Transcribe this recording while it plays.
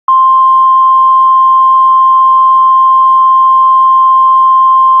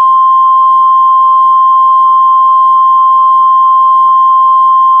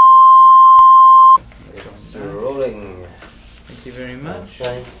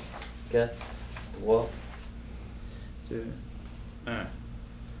4, 3, 2,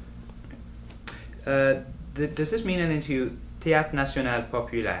 1. Does this mean anything to you? Théâtre National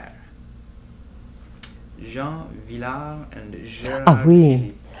Populaire. Jean Villard and Gérard Ah oui.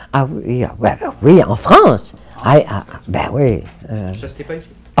 Philippe. Ah oui, oui, en France. Ben oui. Ça, c'était pas ici?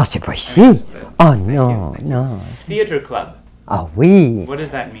 Oh, c'est pas ici. Oh non, non. Theatre Club. Ah oui. What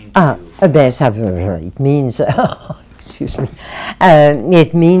does that mean to you? Ben ça veut, it means, excuse me,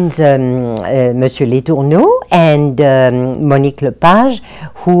 it means Monsieur Letourneau and Monique Lepage,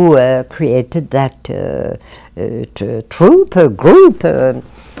 who created that group,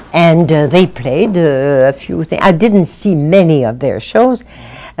 and they played a few things. I didn't see many of their shows,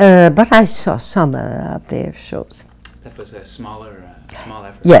 but I saw some of their shows. That was a small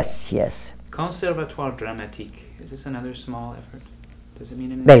effort. Yes, yes. Conservatoire dramatique. Is this another small effort? Does it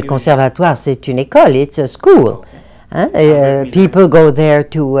mean anything? Ben, le conservatoire, c'est une école, it's a school. Okay. Hein? People go there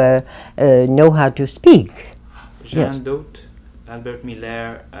to know how to speak. Jean Yes. D'autre, Albert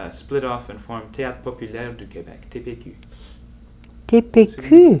Miller split off and formed Théâtre Populaire du Québec, TPQ.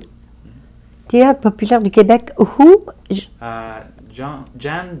 TPQ. Théâtre populaire du Québec. Who? Jean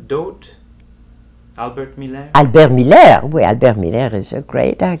D'autre, Albert Miller. Albert Miller. Oui, Albert Miller is a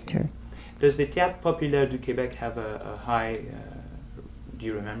great actor. Does the Théâtre Populaire du Québec have a high, do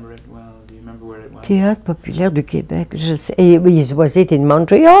you remember it well? Do you remember where it was? Théâtre populaire du Québec. Je sais, was it in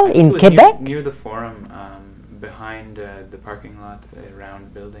Montreal, in It was Quebec? Near the Forum, behind the parking lot,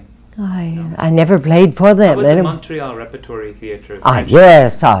 around building. I never played for How them. about the Montreal Repertory Theatre?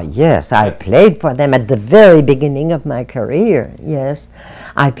 Yes, I played for them at the very beginning of my career, yes.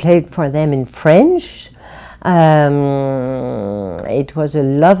 I played for them in French. It was a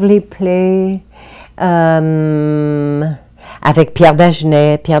lovely play. Avec Pierre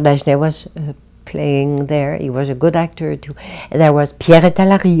Dagenet. Pierre Dagenet was playing there. He was a good actor too. And there was Pierrette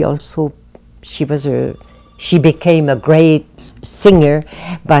Allary also. She became a great singer,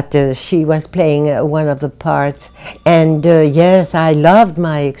 but she was playing one of the parts. And yes, I loved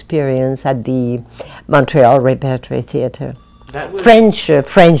my experience at the Montreal Repertory Theatre. French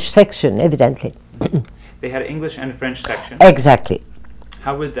section, evidently. They had an English and a French section. Exactly.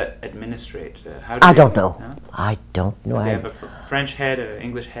 How would that administrate? I don't know. I don't know. Did they have a French head, an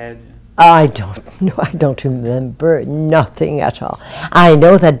English head? I don't know. I don't remember nothing at all. I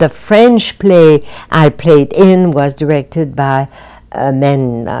know that the French play I played in was directed by a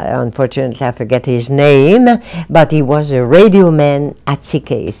man, unfortunately I forget his name, but he was a radio man at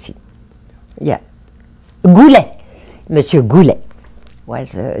CKC. Yeah. Goulet. Monsieur Goulet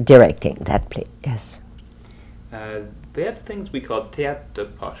was directing that play, yes. They have things we call théâtre de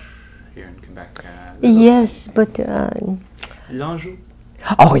poche here in Quebec. Yes, but... L'Anjou?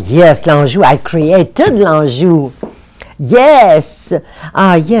 Oh yes, l'Anjou. I created l'Anjou. Yes.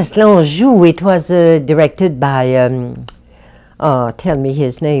 Yes, l'Anjou. It was directed by... tell me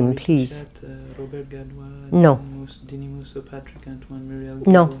his name, please. Robert Gadois, No. Denis Mousseau, Patrick Antoine, Muriel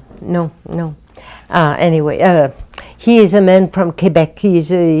No. Anyway, he is a man from Quebec.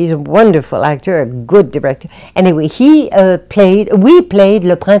 He's a wonderful actor, a good director. Anyway, we played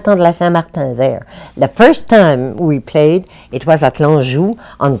Le Printemps de la Saint-Martin there. The first time we played, it was at l'Anjou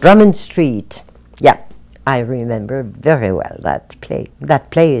on Drummond Street. Yeah, I remember very well that play. That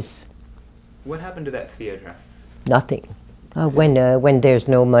place. What happened to that theatre? Nothing. When there's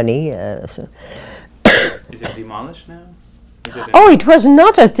no money. Is it demolished now? It was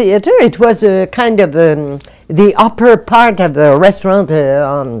not a theater. It was a kind of the upper part of the restaurant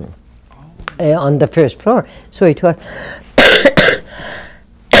on the first floor. So it was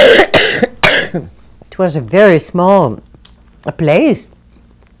it was a very small place,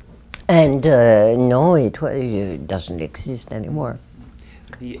 and no, it doesn't exist anymore.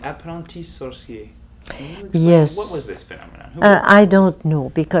 The Apprenti Sorcier. Yes. What was this phenomenon? I don't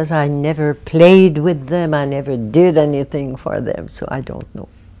know, because I never played with them. I never did anything for them, so I don't know.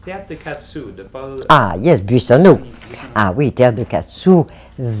 Théâtre de Katsu, de Paul... Yes, Buissonneau. Oui, Théâtre de Katsu,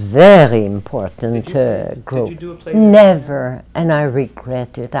 very important group. Did you do a play? Never, and I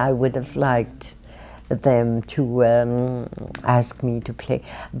regret it. I would have liked them to ask me to play,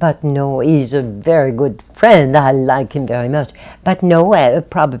 but no, he's a very good friend. I like him very much, but no,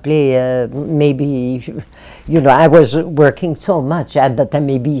 probably maybe, I was working so much at that time.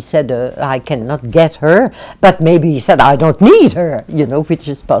 Maybe he said I cannot get her, but maybe he said I don't need her, which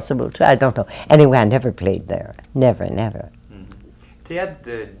is possible too. I don't know. Anyway, I never played there. Never. Théâtre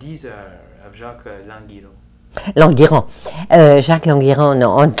de 10 heures of Jacques Languiron. Jacques Languiron,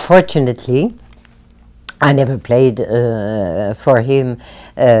 no, unfortunately, I never played for him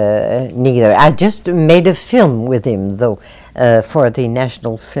neither. I just made a film with him, though, for the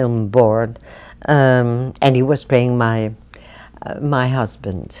National Film Board, and he was playing my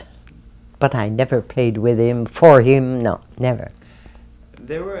husband. But I never played with him, for him, no, never.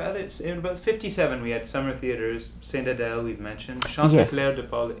 There were others. In about 57, we had summer theaters. Saint Adèle, we've mentioned. Chantecler de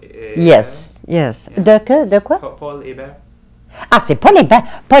Paul Hébert. Yes, yes. Yeah. De quoi? Paul Hébert. Ah, c'est Paul Hébert.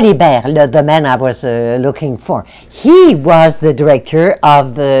 Paul Hébert, the man I was looking for. He was the director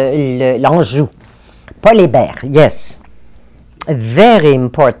of L'Anjou. Paul Hébert, yes. A very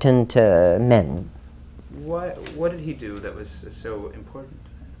important man. What did he do that was so important?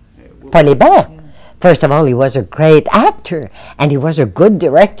 Paul Hébert? Yeah. First of all, he was a great actor, and he was a good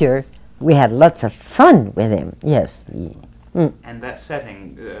director. We had lots of fun with him, yes. And that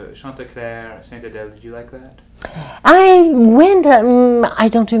setting, Chantecler, Saint Adèle, did you like that? I went, I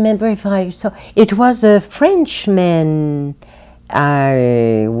don't remember if I saw, it was a Frenchman.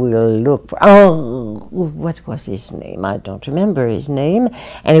 I will look for, oh, what was his name? I don't remember his name.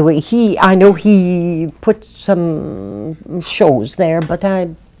 Anyway, I know he put some shows there, but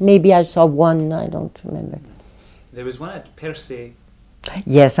maybe I saw one, I don't remember. There was one at Percé.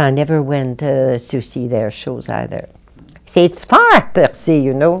 Yes, I never went to see their shows either. See, it's far, Percé,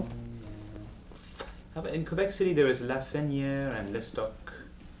 you know. In Quebec City, there was La Fenière and Lestock.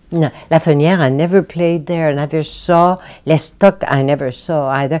 No, La Fenière, I never played there. I never saw. Lestock, I never saw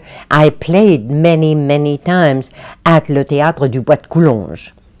either. I played many, many times at le Théâtre du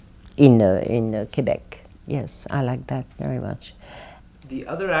Bois-de-Coulonges in Quebec. Yes, I like that very much. The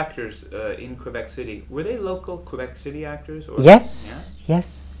other actors in Quebec City, were they local Quebec City actors? Or Yes, yeah?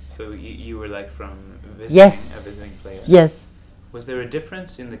 Yes. So you were like from visiting, yes. a visiting player? Yes. Was there a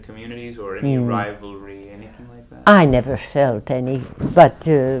difference in the communities or any rivalry, anything like that? I never felt any, but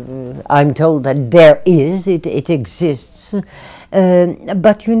I'm told that there is, it exists.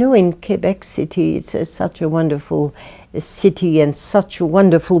 But you know, in Quebec City, it's such a wonderful city and such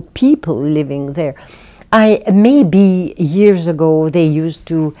wonderful people living there. Maybe years ago they used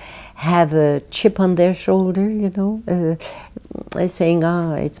to have a chip on their shoulder, you know, saying,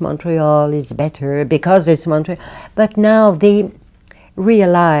 it's Montreal, it's better because it's Montreal. But now they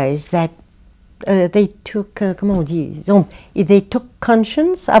realize that they took, comment on dit, they took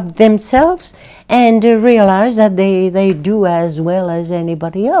conscience of themselves and realized that they do as well as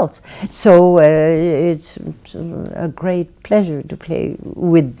anybody else. So it's a great pleasure to play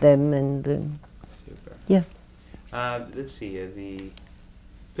with them and Super. Yeah. Let's see, the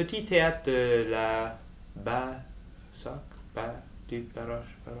Petit Théâtre de la du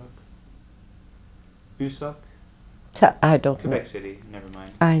Busoc? I don't Quebec know. City, never mind.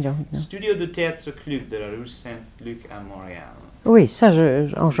 I don't know. Studio de Théâtre Club de la rue Saint-Luc à Montréal. Oui, ça,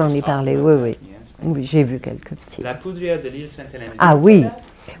 j'en ai parlé, oui, oui. Yes. Oui, j'ai vu quelques petits. La Poudrière de l'île Sainte-Hélène. Ah oui,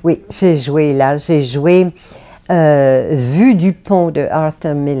 oui, j'ai joué là. J'ai joué Vue du pont de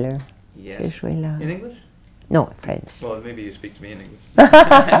Arthur Miller. Yes. J'ai joué là. In English? No, French. Well, maybe you speak to me in English.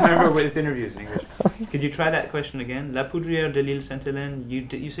 I remember with interviews in English. Could you try that question again? La Poudrière de l'île Sainte-Hélène.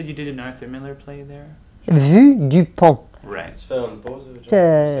 You said you did an Arthur Miller play there? Vue du pont. Right.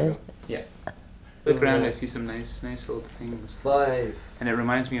 Yeah. Look around, I see some nice old things. 5, And it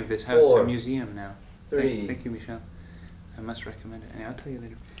reminds me of this house, 4, a museum now. 3. Thank you, Michel. I must recommend it. And I'll tell you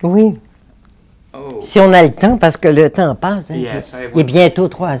later. Oui. Oh. Si on a le temps, parce que le temps passe. Hein, Yes, I have il est one. bientôt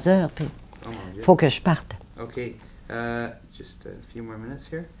 3 heures, puis Oh mon Dieu. faut que je parte. Okay, just a few more minutes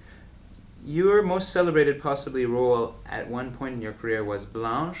here. Your most celebrated possibly role at one point in your career was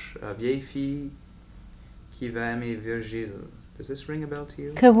Blanche, a vieille fille qui va aimer Virgile. Does this ring a bell to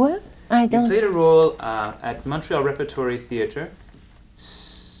you? Que what? I You don't. played a role at Montreal Repertory Theatre.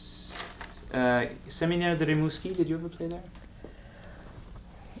 Séminaire de Rimouski, did you ever play there?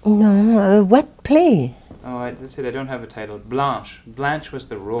 No, what play? Oh, that's it, I don't have a title. Blanche. Blanche was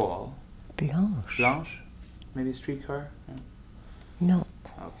the role. Blanche. Blanche? Maybe Streetcar? No.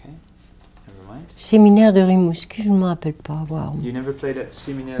 Okay, never mind. Séminaire de Rimouski, je ne me rappelle pas. Wow. You never played at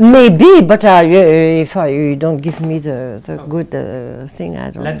Séminaire Maybe, but if you don't give me the Oh. good thing, I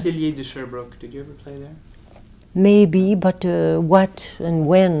don't know. L'Atelier de Sherbrooke, did you ever play there? Maybe, but what and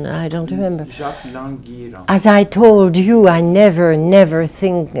when, I don't remember. Jacques Languiron. As I told you, I never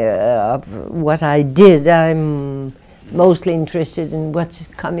think of what I did. I'm mostly interested in what's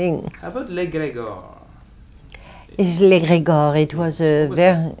coming. How about Les Grégor? It's Les Grégor. It was a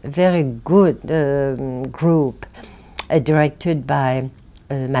very good group, directed by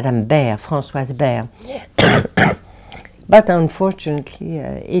Madame Baird, Françoise Baird. But unfortunately,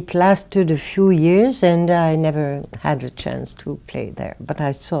 it lasted a few years, and I never had a chance to play there. But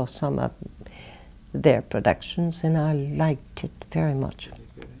I saw some of their productions, and I liked it very much.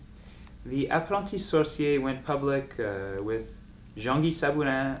 The Apprenti Sorcier went public with Jean-Guy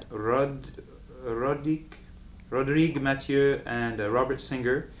Sabourin, Rodrigue Mathieu, and Robert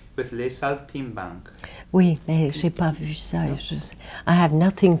Singer with Les Saltimbanques. Oui, mais j'ai pas vu ça. I have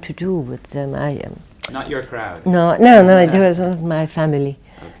nothing to do with them. Not your crowd. No, it was not my family.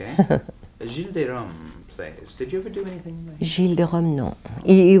 Okay. Gilles Desrommes plays. Did you ever do anything like Gilles de Rome, no.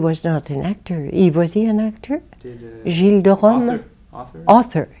 He was not an actor. Was he an actor? Did, Gilles de Rome?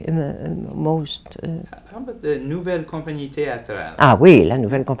 Author? Most. How about the Nouvelle Compagnie Théâtrale? Ah oui, la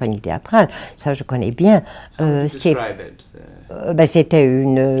Nouvelle Compagnie Théâtrale, ça je connais bien. Describe it. C'était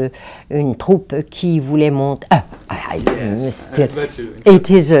une troupe qui voulait monter. It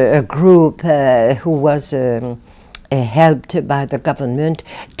is a group who was helped by the government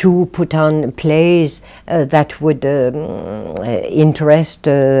to put on plays that would interest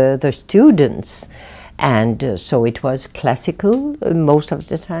the students. And so it was classical, most of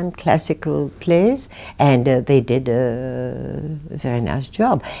the time classical plays, and they did a very nice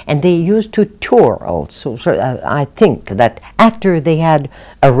job. And they used to tour also. So I think that after they had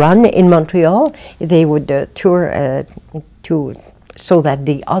a run in Montreal, they would tour so that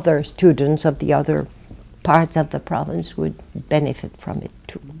the other students of the other parts of the province would benefit from it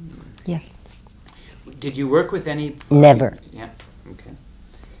too. Yeah. Did you work with any? Never. Yeah. Okay.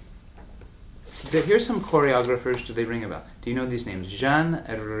 Here's some choreographers do they ring a bell. Do you know these names? Jeanne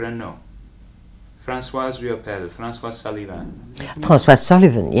Renaud, Françoise Riopelle, Françoise Sullivan. Françoise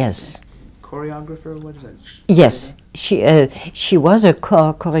Sullivan, yes. Choreographer, what is that? Yes, she was a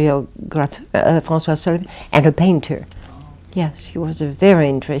choreographer, Françoise Sullivan, and a painter. Oh. Yes, she was a very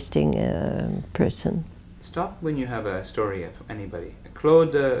interesting person. Stop when you have a story of anybody.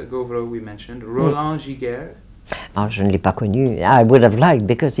 Claude Gauvreau, we mentioned. Roland Giguère. Oh, je ne l'ai pas connu. I would have liked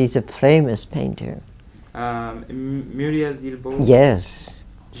because he's a famous painter. Muriel Guilbeault. Yes.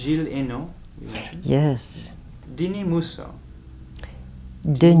 Gilles Hainaut. Yes. Denis Mousseau.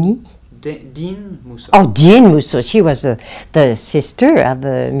 Denis? Dean Mousseau. Oh, Dean Mousseau. She was the sister of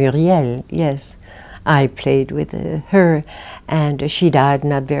Muriel. Yes. I played with her, and she died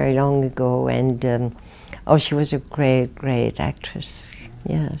not very long ago. And she was a great, great actress.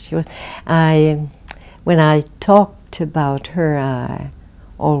 Yeah, she was. When I talked about her, I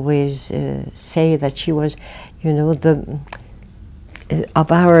always say that she was,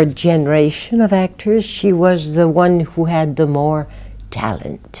 of our generation of actors, she was the one who had the more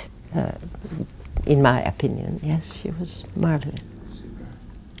talent, in my opinion. Yes, she was marvelous. Super.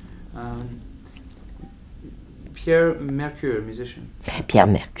 Pierre Mercure, musician. Pierre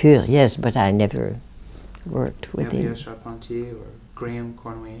Mercure, yes, but I never worked with him. Charpentier or Graham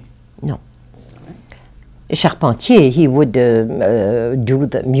Cornway? No. Charpentier, he would do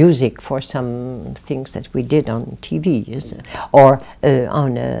the music for some things that we did on TV, yes? Or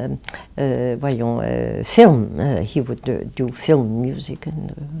on film. He would do film music,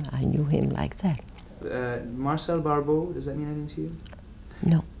 and I knew him like that. Marcel Barbeau, does that mean anything to you?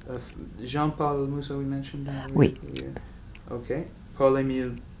 No. Jean-Paul Mousseau, we mentioned. Oui. Okay.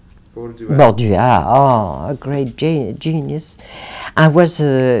 Paul-Émile Bordua. Bordua, a great genius. I was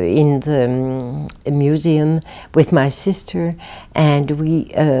in the museum with my sister, and we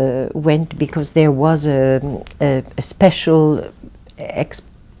went because there was a special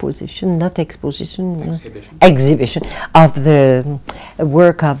exhibition of the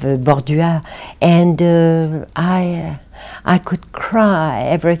work of Bordua, and I could cry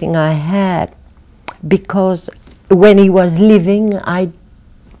everything I had, because when he was living,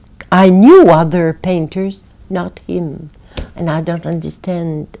 I knew other painters, not him, and I don't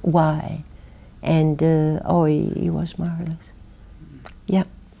understand why. And he was marvelous. Yeah.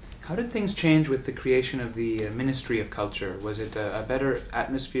 How did things change with the creation of the Ministry of Culture? Was it a better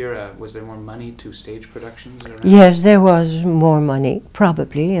atmosphere? Was there more money to stage productions around? Yes, there was more money,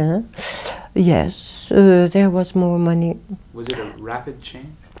 probably. Yes, there was more money. Was it a rapid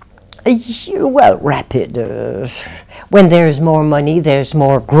change? Well, rapid. When there is more money, there's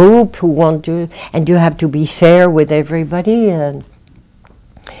more group who want to, and you have to be fair with everybody.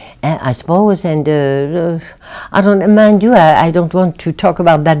 I suppose, and I don't mind you. I don't want to talk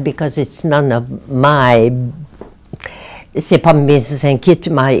about that because it's none of my. C'est pas mes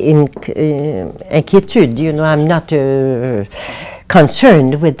inquiétudes, my inquiétude. I'm not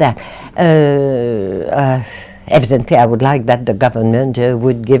concerned with that. Evidently, I would like that the government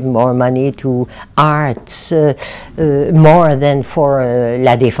would give more money to arts, more than for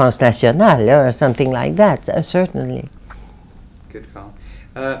la défense nationale or something like that, certainly. Good call.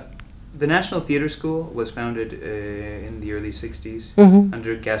 The National Theatre School was founded in the early 60s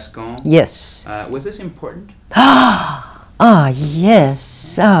under Gascon. Yes. Was this important? Yes,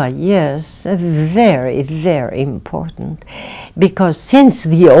 very, very important. Because since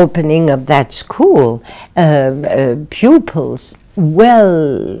the opening of that school, pupils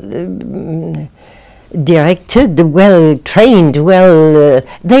well directed, well trained,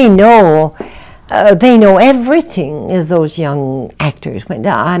 they know everything. Those young actors,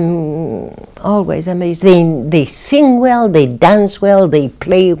 I'm always amazed. They sing well, they dance well, they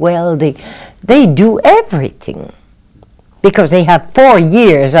play well, they do everything. Because they have 4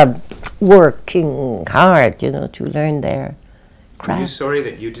 years of working hard, to learn their craft. Are you sorry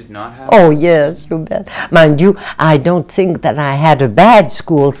that you did not have? Oh, yes, you bet. Mind you, I don't think that I had a bad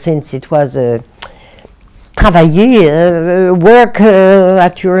school, since it was travailler, work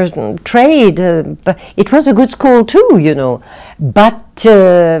at your trade. But it was a good school too, But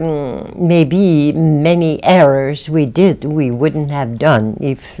maybe many errors we wouldn't have done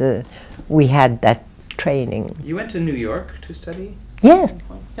if we had that training. You went to New York to study? Yes.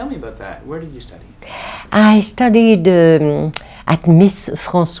 Tell me about that. Where did you study? I studied at Miss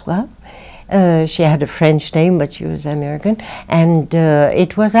François. She had a French name, but she was American. And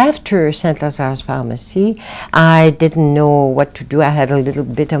it was after St. Lazar's Pharmacy. I didn't know what to do. I had a little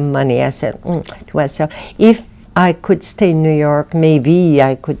bit of money. I said to myself, if I could stay in New York, maybe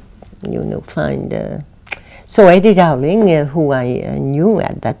I could, find... So Eddie Dowling, who I knew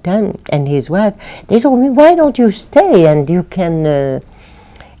at that time, and his wife, they told me, why don't you stay and you can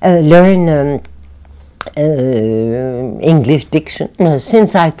learn English diction,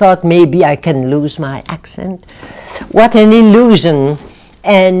 since I thought maybe I can lose my accent. What an illusion.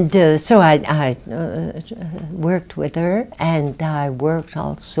 And so I worked with her, and I worked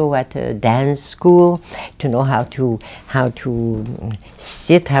also at a dance school to know how to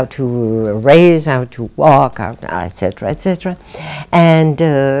sit, how to raise, how to walk, etc., etc. And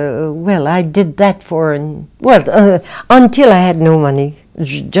well, I did that for until I had no money,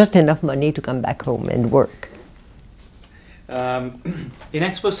 just enough money to come back home and work. In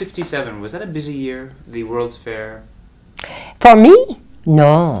Expo 67, was that a busy year? The World's Fair? For me?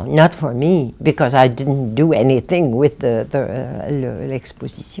 No, not for me, because I didn't do anything with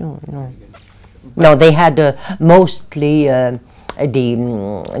l'exposition. No, no, they had mostly des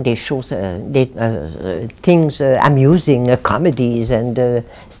choses, things amusing, comedies and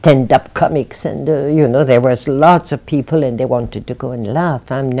stand-up comics, and there was lots of people, and they wanted to go and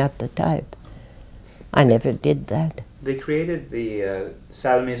laugh. I'm not the type. I never did that. They created the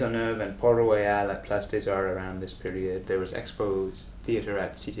Salle Maisonneuve and Port Royal at Place des Arts around this period. There was Expo's Theatre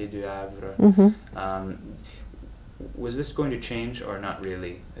at Cité du Havre. Was this going to change, or not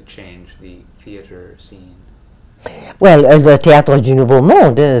really change the theatre scene? Well, the Théâtre du Nouveau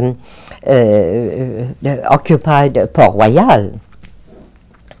Monde occupied Port Royal.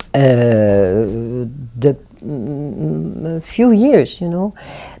 A few years,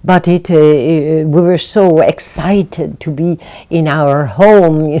 but we were so excited to be in our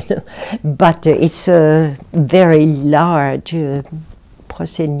home, but it's a very large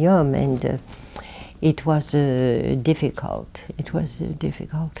proscenium, and it was difficult. It was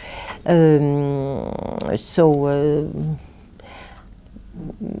difficult. So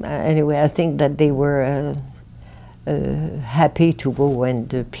anyway, I think that they were happy to go and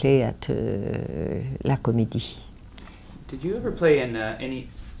play at La Comédie. Did you ever play in any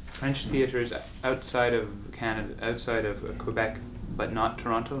French theatres outside of Canada, outside of Quebec, but not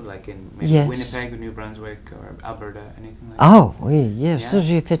Toronto, like in maybe Winnipeg or New Brunswick or Alberta, anything like that? Oh, oui, yes, ça,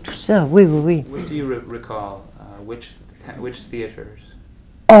 j'ai fait tout ça, oui, oui, oui. What do you recall? Which theatres?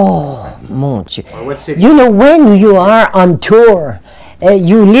 Oh, mon Dieu. Or what city? When you are on tour,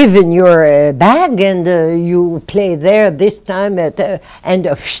 you live in your bag, and you play there this time, and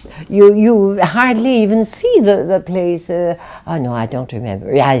you hardly even see the place. Oh no, I don't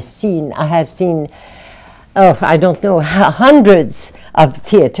remember. I have seen, I don't know, hundreds of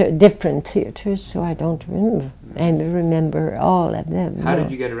different theaters, so I don't remember. I remember all of them. How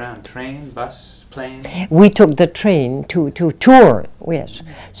did you get around? Train, bus, plane? We took the train to tour, yes.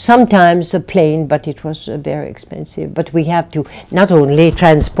 Sometimes the plane, but it was very expensive. But we have to not only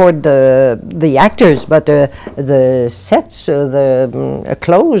transport the actors, but the sets, the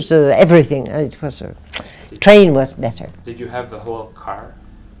clothes, everything. It was train was better. Did you have the whole car?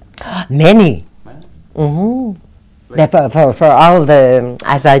 Many. Well, For all the,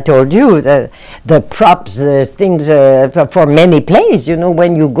 as I told you, the props, the things for many plays.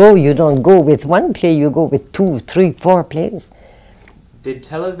 When you go, you don't go with one play, you go with 2, 3, 4 plays. Did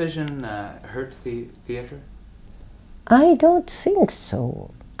television hurt the theatre? I don't think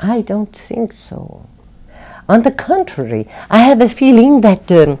so. I don't think so. On the contrary, I have a feeling that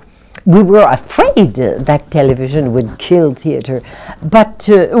we were afraid that television would kill theater. But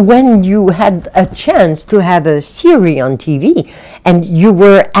when you had a chance to have a series on TV and you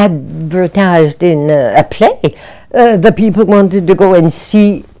were advertised in a play, the people wanted to go and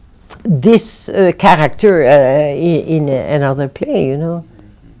see this character in another play, you know.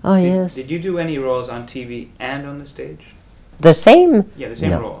 Oh, yes. Did you do any roles on TV and on the stage? The same? Yeah, the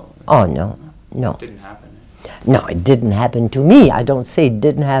same No. role. Oh, no, no. It didn't happen. No, it didn't happen to me. I don't say it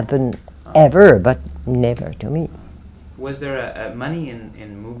didn't happen ever, but never to me. Was there a money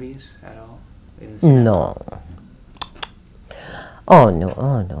in movies at all? In the cinema? No. Oh, no,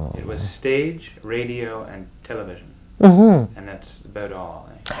 oh, no. It was stage, radio, and television. Mm-hmm. And that's about all.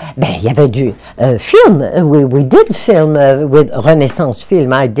 Ben, il y avait du film. We did film with Renaissance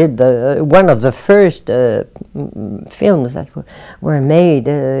Film. I did one of the first films that were made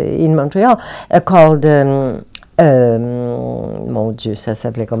in Montreal called mon Dieu, ça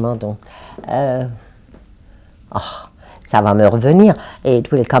s'appelait comment donc? Ça va me revenir.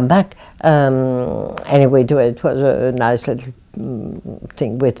 It will come back. Anyway, it was a nice little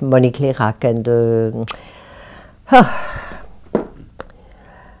thing with Monique Lérac and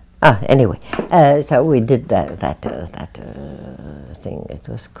anyway, so we did that thing. It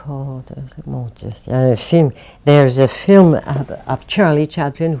was called, film. There's a film of Charlie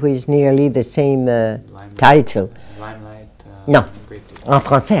Chaplin who is nearly the same title. Limelight? No, en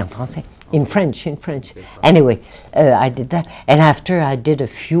français. In French. Anyway, I did that. And after I did a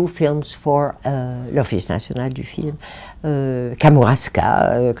few films for l'Office National du Film.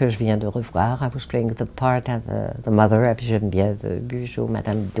 Kamouraska, que je viens de revoir. I was playing the part of the mother of Geneviève Bugeaud,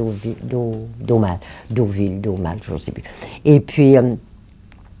 Madame Daumal, je ne sais plus. Et puis,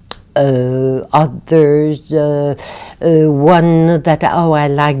 others, one that I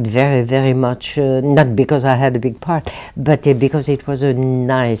liked very, very much, not because I had a big part, but because it was a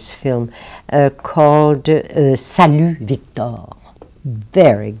nice film called Salut Victor.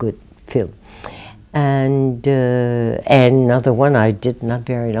 Very good film. And another one I did not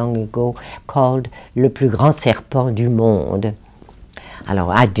very long ago called Le plus grand serpent du monde. Alors,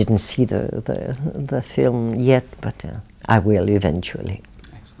 I didn't see the film yet, but I will eventually.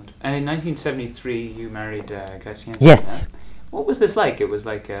 And in 1973, you married Gracienne. Yes. What was this like? It was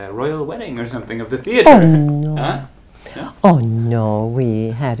like a royal wedding or something of the theatre. Oh, no. Huh? No? Oh, no. We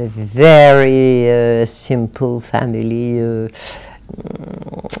had a very simple family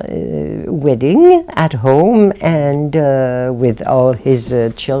wedding at home and with all his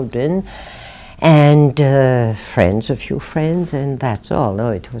children and friends, a few friends, and that's all.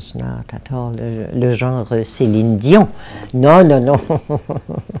 No, it was not at all le genre Céline Dion. No.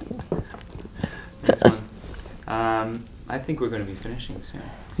 I think we're going to be finishing soon.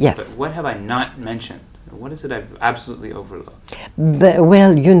 Yeah. But what have I not mentioned? What is it I've absolutely overlooked? But,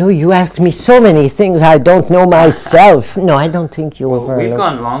 well, you know, you asked me so many things I don't know myself. No, I don't think you overlooked. We've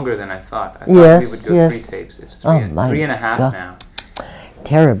gone longer than I thought. I thought yes, we would go yes. 3 tapes. It's three and a half God. now.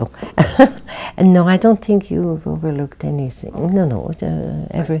 Terrible. No, I don't think you've overlooked anything. No,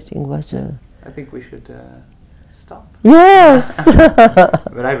 everything was... I think we should stop. Yes!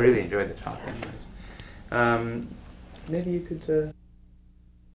 But I really enjoyed the talk anyways. Maybe you could...